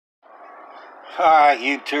Alright,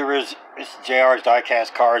 YouTubers, this is JR's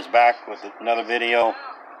Diecast Cars back with another video.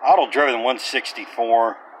 Auto Driven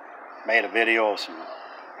 164 made a video of some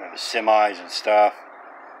semis and stuff,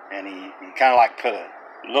 and he kind of like put a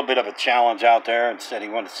little bit of a challenge out there and said he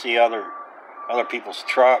wanted to see other people's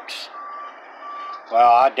trucks.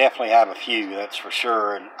 Well, I definitely have a few, that's for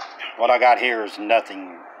sure, and what I got here is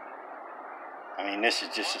nothing. I mean, this is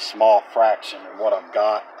just a small fraction of what I've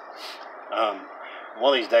got.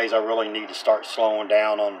 One of these days I really need to start slowing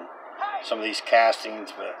down on some of these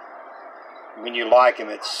castings, but when you like them,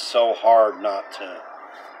 it's so hard not to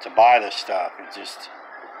buy this stuff.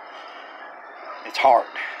 It's hard.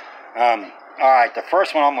 Alright, the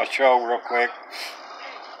first one I'm going to show real quick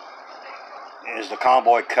is the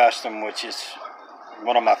Convoy Custom, which is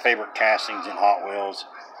one of my favorite castings in Hot Wheels.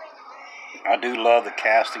 I do love the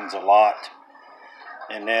castings a lot.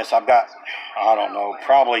 In this, I've got, I don't know,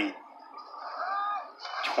 probably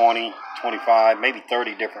 20, 25, maybe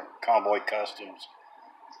 30 different Convoy Customs,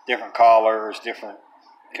 different colors, different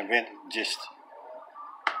just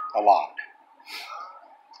a lot.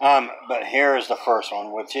 But here is the first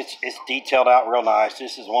one, which it's detailed out real nice.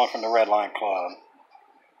 This is one from the Red Line Club,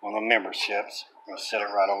 one of the memberships. I'm gonna set it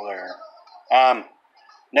right over there.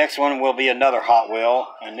 Next one will be another Hot Wheel,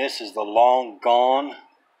 and this is the Long Gone,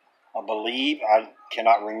 I believe. I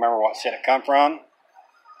cannot remember what set it come from,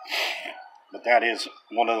 but that is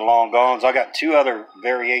one of the Long Gones. I got two other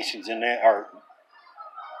variations in there, or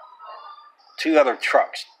two other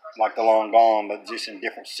trucks like the Long Gone, but just in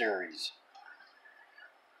different series.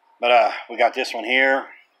 But we got this one here.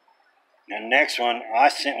 And next one, I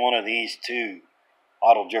sent one of these to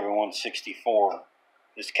Auto Driven 164,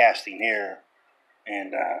 this casting here.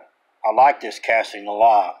 And I like this casting a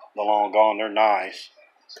lot, the Long Gone. They're nice.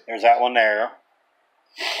 There's that one there.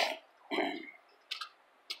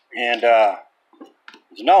 And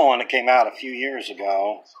there's another one that came out a few years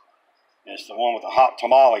ago. It's the one with the hot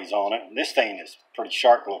tamales on it. And this thing is pretty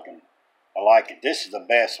sharp looking. I like it. This is the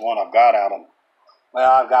best one I've got out of them. Well,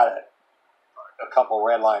 I've got a couple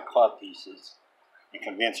Red Line Club pieces, a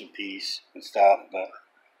convention piece and stuff, but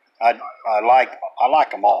I like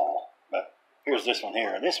them all. But here's this one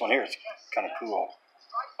here. This one here is kind of cool.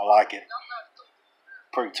 I like it.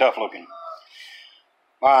 Pretty tough looking.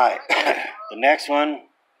 All right, the next one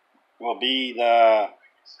will be the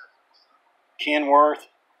Kenworth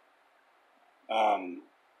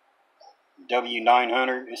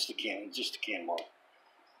W900. It's just the Kenworth.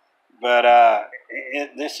 But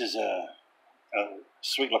this is a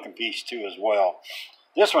sweet looking piece too as well.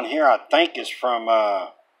 This one here I think is from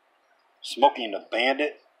Smokey and the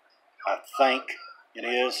Bandit. I think it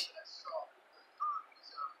is.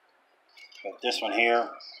 But this one here,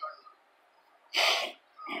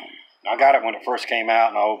 I got it when it first came out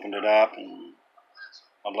and I opened it up and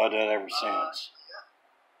I've loved it ever since.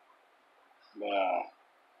 But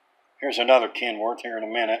here's another Kenworth here in a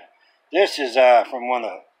minute. This is from one of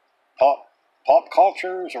the pop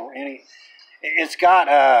cultures or any. It's got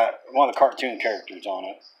one of the cartoon characters on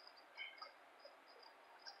it.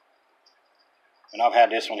 And I've had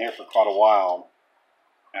this one here for quite a while,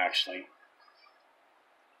 actually.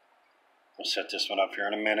 We'll set this one up here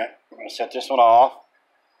in a minute. We're going to set this one off.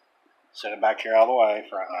 Set it back here out of the way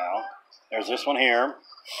for right now. There's this one here.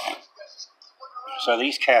 So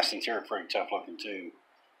these castings here are pretty tough looking too.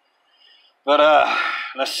 But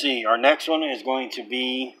let's see. Our next one is going to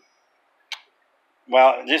be,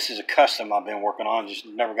 well, this is a custom I've been working on. Just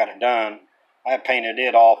never got it done. I painted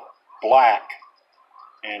it all black.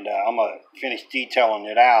 And I'm going to finish detailing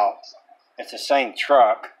it out. It's the same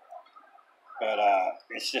truck. But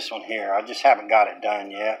it's this one here. I just haven't got it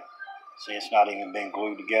done yet. See, it's not even been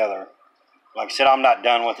glued together. Like I said, I'm not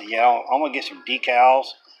done with it yet. I'm going to get some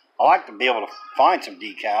decals. I like to be able to find some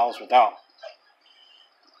decals without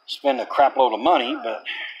spending a crap load of money, but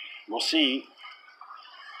we'll see.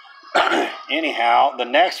 Anyhow, the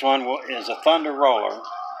next one is a Thunder Roller.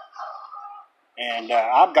 And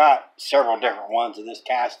I've got several different ones of this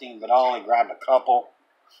casting, but I only grabbed a couple.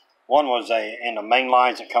 One was in the main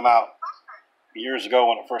lines that come out years ago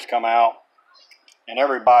when it first come out. And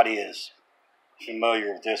everybody is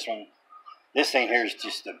familiar with this one. This thing here is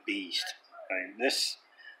just a beast. I mean, this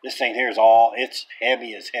thing here is it's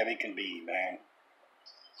heavy as heavy can be, man.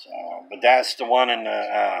 So, but that's the one in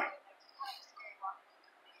the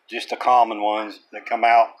just the common ones that come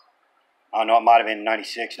out. I know it might have been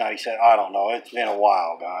 96, 97. I don't know. It's been a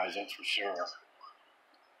while, guys. That's for sure.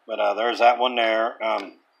 But there's that one there.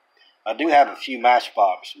 I do have a few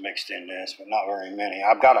Matchbox mixed in this, but not very many.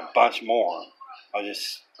 I've got a bunch more.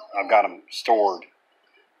 I've got them stored.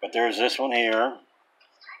 But there's this one here.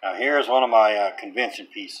 Now here's one of my convention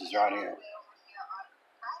pieces right here.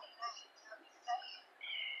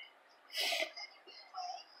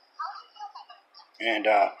 And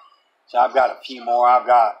so I've got a few more. I've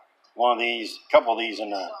got one of these, a couple of these in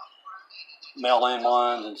the mail-in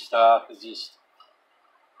ones and stuff. It's just,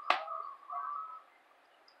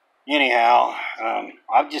 anyhow,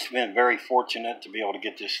 I've just been very fortunate to be able to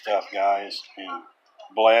get this stuff, guys, and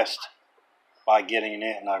blessed by getting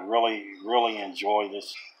it, and I really, really enjoy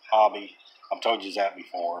this hobby. I've told you that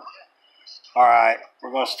before. All right,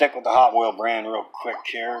 we're going to stick with the Hot Wheel brand real quick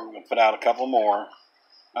here. We're going to put out a couple more.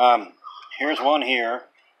 Here's one here.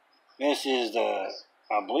 This is the,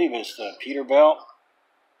 I believe it's the Peterbilt,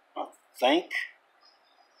 I think.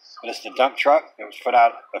 But it's the dump truck that was put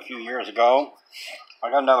out a few years ago.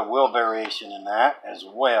 I got another wheel variation in that as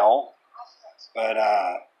well. But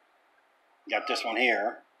got this one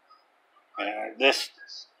here. And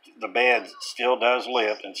the bed still does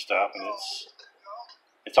lift and stuff, and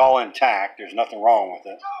it's all intact. There's nothing wrong with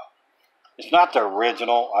it. It's not the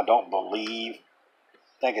original, I don't believe.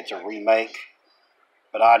 I think it's a remake,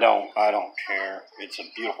 but I don't care. It's a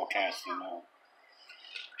beautiful casting though.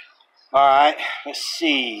 All right, let's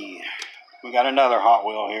see. We got another Hot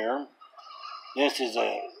Wheel here. This is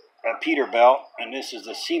a Peterbilt, and this is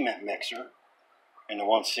a cement mixer in the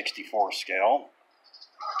 1/64 scale.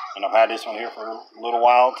 And I've had this one here for a little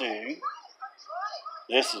while too.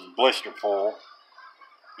 This is blister full.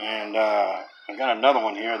 And I've got another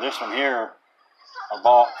one here. This one here I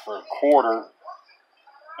bought for $1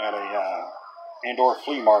 at a indoor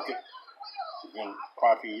flea market. It's been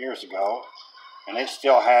quite a few years ago. And it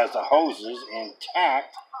still has the hoses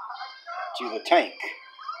intact to the tank.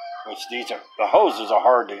 Which the hoses are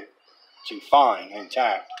hard to find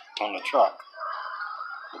intact on the truck.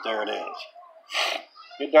 But there it is.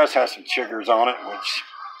 It does have some chiggers on it, which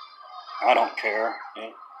I don't care.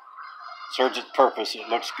 It serves its purpose. It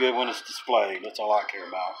looks good when it's displayed. That's all I care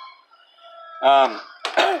about.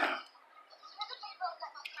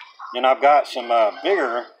 And I've got some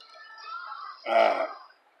bigger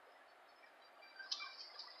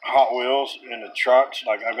Hot Wheels in the trucks.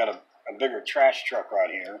 Like I've got a bigger trash truck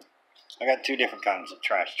right here. I got two different kinds of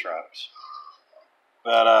trash trucks.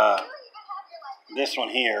 But this one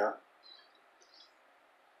here,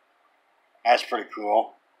 that's pretty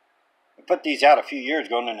cool. I put these out a few years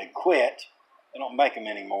ago and then they quit. They don't make them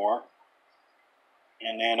anymore.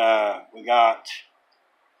 And then we got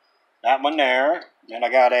that one there. Then I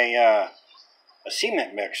got a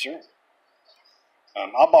cement mixer.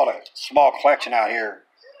 I bought a small collection out here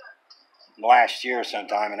last year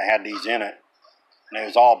sometime, and I had these in it. And it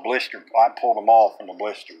was all blistered. I pulled them all from the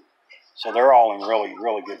blister. So they're all in really,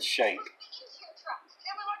 really good shape.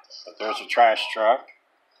 But there's a trash truck.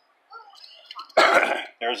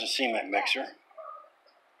 There's a cement mixer.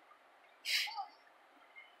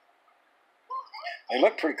 They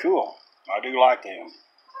look pretty cool. I do like them.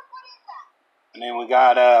 And then we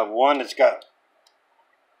got one that's got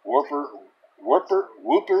whoopers,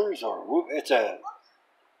 or it's a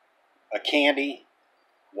candy.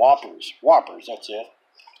 Whoppers, that's it.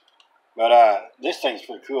 But this thing's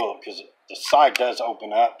pretty cool because the side does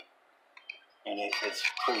open up, and it's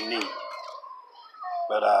pretty neat.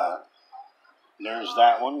 But there's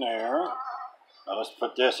that one there. Now let's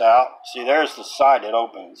put this out. See, there's the side that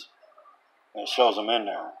opens, and it shows them in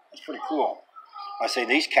there. It's pretty cool. I say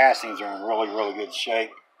these castings are in really, really good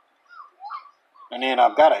shape. And then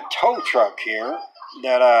I've got a tow truck here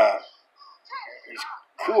that is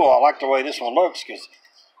cool. I like the way this one looks because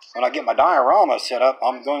when I get my diorama set up,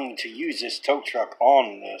 I'm going to use this tow truck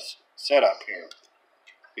on this setup here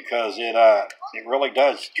because it really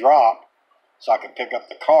does drop, so I can pick up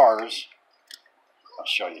the cars. I'll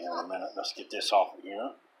show you here in a minute. Let's get this off of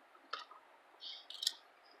here.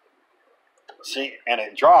 See, and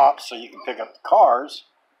it drops so you can pick up the cars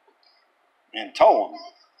and tow them.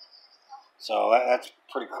 So that's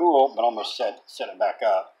pretty cool, but I'm going to set it back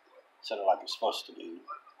up. Set it like it's supposed to be.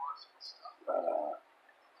 But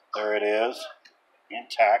there it is,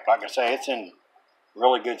 intact. Like I say, it's in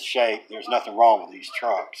really good shape. There's nothing wrong with these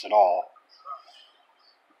trucks at all.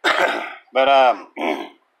 But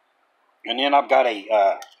and then I've got I'm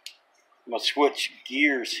going to switch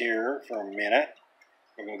gears here for a minute.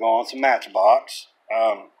 We're going to go on some Matchbox.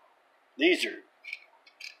 These are,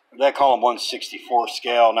 they call them 1/64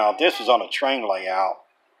 scale. Now, if this was on a train layout,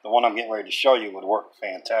 the one I'm getting ready to show you would work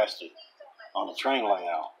fantastic on the train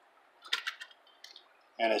layout.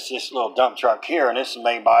 And it's this little dump truck here, and this is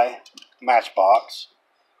made by Matchbox.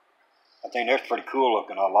 I think that's pretty cool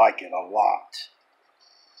looking. I like it a lot.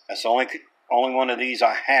 That's the only one of these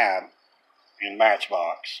I have in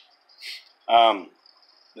Matchbox.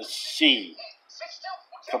 Let's see.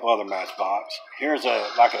 A couple other Matchbox. Here's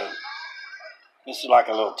like a This is like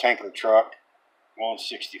a little tanker truck,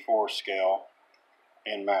 1/64 scale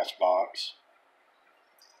in Matchbox.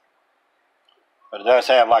 But it does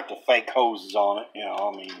have like the fake hoses on it, you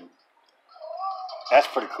know, I mean, that's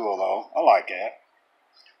pretty cool though. I like that.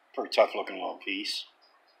 Pretty tough looking little piece.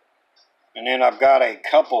 And then I've got a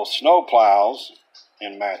couple snow plows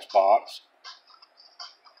in Matchbox.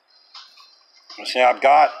 You see, I've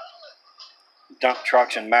got dump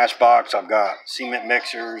trucks in Matchbox. I've got cement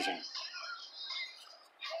mixers, and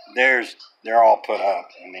they're all put up.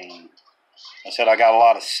 I mean, I said I got a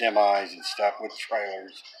lot of semis and stuff with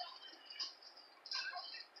trailers.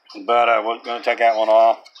 But we're going to take that one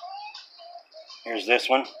off. Here's this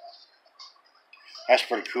one. That's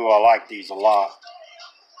pretty cool. I like these a lot.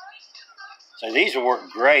 So these will work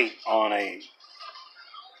great on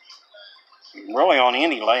really on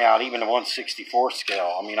any layout, even the 1/64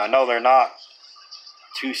 scale. I mean, I know they're not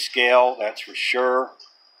to scale, that's for sure,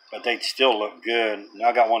 but they'd still look good. And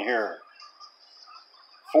I got one here,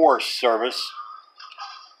 Forest Service,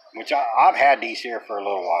 which I've had these here for a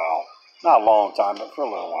little while. Not a long time, but for a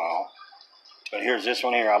little while. But here's this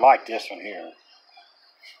one here. I like this one here.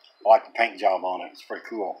 I like the paint job on it. It's pretty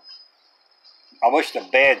cool. I wish the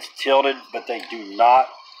bed's tilted, but they do not.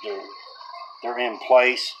 They're in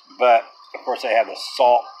place, but of course they have the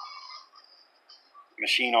salt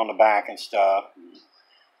machine on the back and stuff.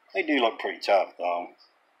 They do look pretty tough though.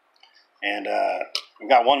 And we've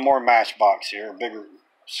got one more Matchbox here, a bigger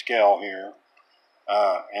scale here.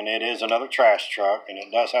 And it is another trash truck, and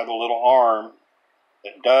it does have a little arm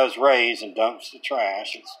that does raise and dumps the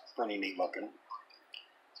trash. It's pretty neat looking.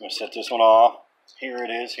 I'm going to set this one off. Here it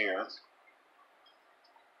is here.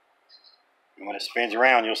 And when it spins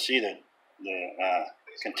around, you'll see the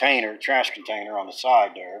container, trash container on the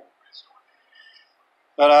side there.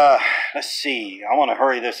 But let's see. I want to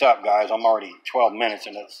hurry this up, guys. I'm already 12 minutes,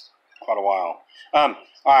 and that's quite a while. All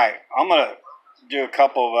right, I'm going to do a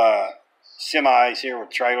couple of semis here with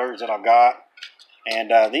trailers that I've got.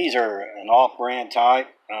 And these are an off-brand type.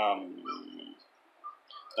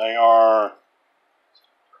 They are...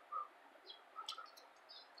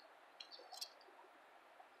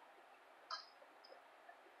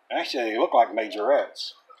 Actually, they look like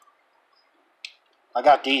majorettes. I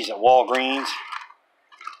got these at Walgreens.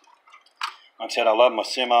 Like I said, I love my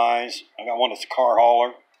semis. I got one that's a car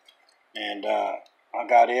hauler. And I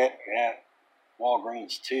got it at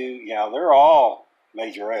Walgreens too. Yeah, they're all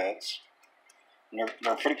majorettes. And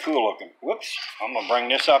they're pretty cool looking. Whoops. I'm going to bring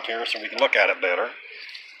this up here so we can look at it better.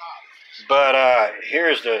 But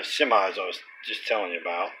here's the semis I was just telling you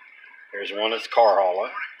about. Here's one that's car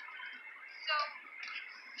hauler.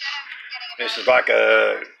 This is like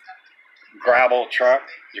a gravel truck,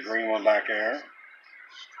 the green one back there.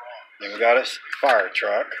 Then we got a fire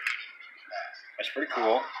truck. That's pretty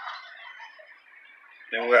cool.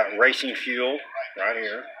 Then we got racing fuel right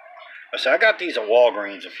here. I got these at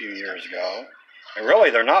Walgreens a few years ago. And really,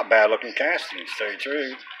 they're not bad looking castings, to tell you the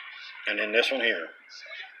truth. And then this one here.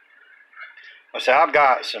 I've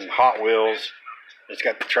got some Hot Wheels. It's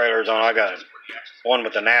got the trailers on. I got one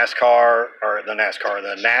with the NASA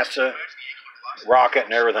rocket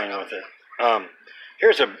and everything with it.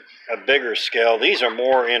 Here's a bigger scale. These are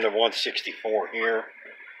more into 1/64 here.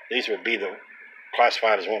 These would be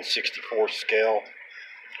classified as 1/64 scale.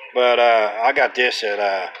 But I got this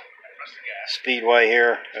at Speedway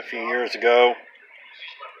here a few years ago.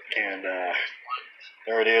 And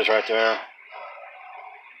there it is right there.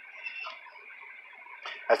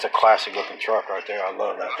 That's a classic looking truck right there. I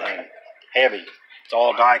love that thing. Heavy. It's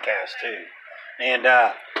all die cast too. And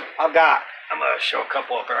I'm going to show a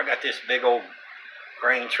couple up here. I got this big old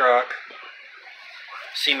grain truck,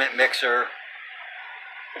 cement mixer.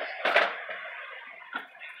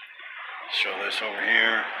 Show this over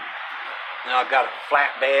here. Now I've got a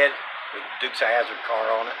flatbed with Dukes of Hazzard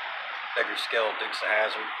car on it. Bigger scale Dukes of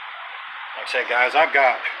Hazzard. Like I said, guys, I've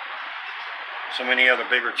got so many other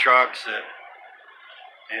bigger trucks that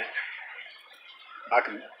I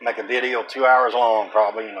can make a video 2 hours long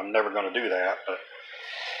probably, and I'm never going to do that. But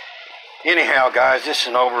anyhow, guys, this is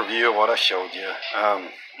an overview of what I showed you. I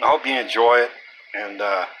hope you enjoy it, and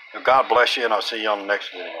God bless you, and I'll see you on the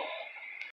next video.